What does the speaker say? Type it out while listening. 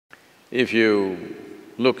If you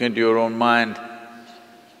look into your own mind,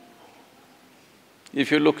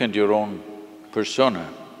 if you look into your own persona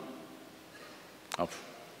of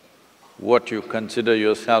what you consider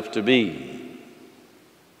yourself to be,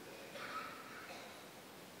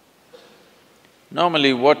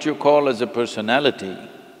 normally what you call as a personality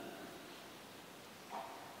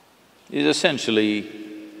is essentially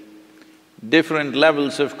different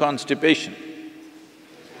levels of constipation.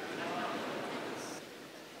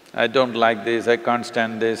 I don't like this, I can't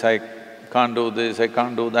stand this, I can't do this, I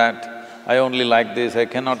can't do that, I only like this, I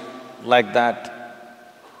cannot like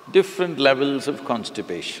that. Different levels of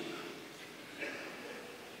constipation.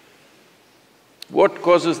 What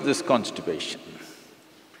causes this constipation?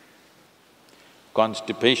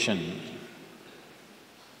 Constipation,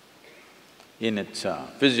 in its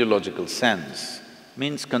physiological sense,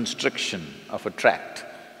 means constriction of a tract.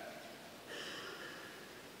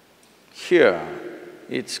 Here,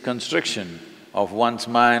 it's constriction of one's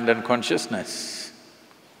mind and consciousness,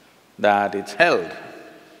 that it's held.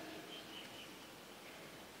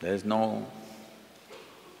 There's no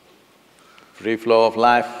free flow of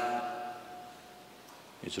life.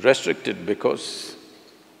 It's restricted because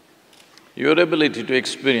your ability to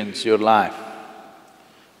experience your life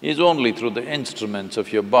is only through the instruments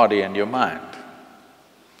of your body and your mind.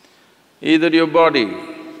 Either your body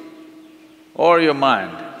or your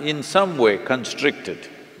mind in some way constricted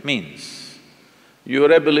means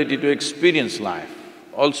your ability to experience life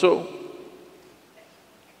also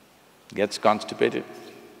gets constipated.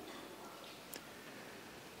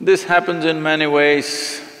 This happens in many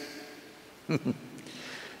ways.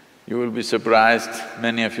 You will be surprised,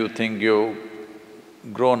 many of you think you've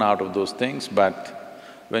grown out of those things, but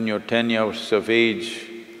when you're 10 years of age,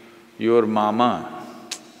 your mama,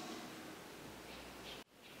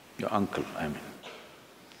 your uncle, I mean,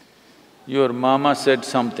 your mama said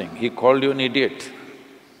something, he called you an idiot.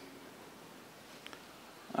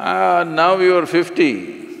 Now you're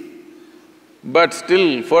 50, but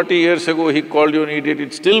still 40 years ago he called you an idiot,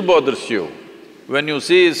 it still bothers you. When you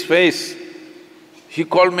see his face, he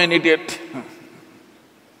called me an idiot.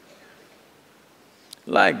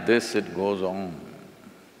 Like this it goes on.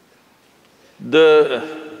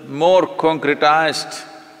 The more concretized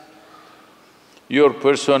your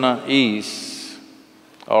persona is,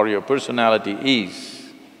 or your personality is,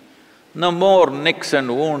 the more nicks and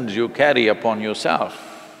wounds you carry upon yourself.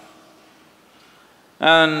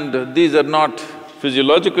 And these are not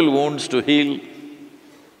physiological wounds to heal,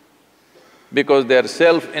 because they are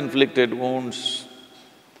self-inflicted wounds.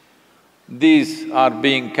 These are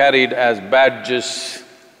being carried as badges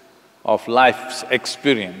of life's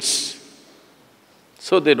experience,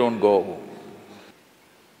 so they don't go.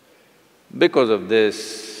 Because of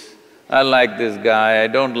this, I like this guy, I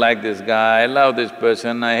don't like this guy, I love this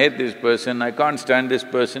person, I hate this person, I can't stand this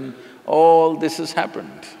person, all this has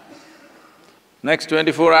happened. Next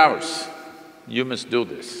 24 hours, you must do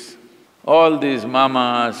this. All these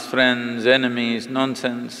mamas, friends, enemies,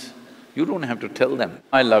 nonsense, you don't have to tell them,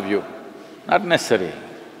 I love you. Not necessary.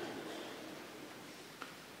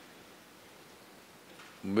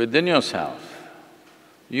 Within yourself,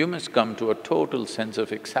 you must come to a total sense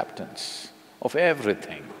of acceptance of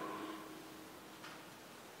everything.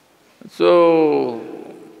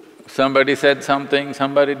 So, somebody said something,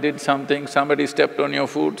 somebody did something, somebody stepped on your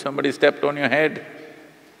foot, somebody stepped on your head.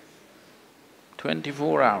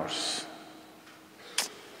 24 hours.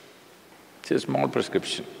 It's a small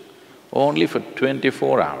prescription. Only for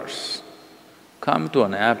 24 hours. Come to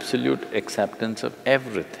an absolute acceptance of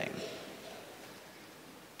everything.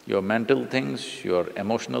 Your mental things, your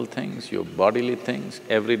emotional things, your bodily things,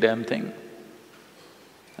 every damn thing,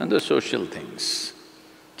 and the social things.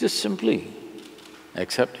 Just simply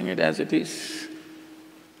accepting it as it is.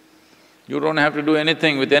 You don't have to do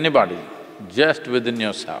anything with anybody, just within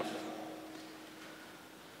yourself.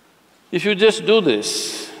 If you just do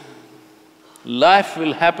this, life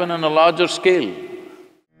will happen on a larger scale.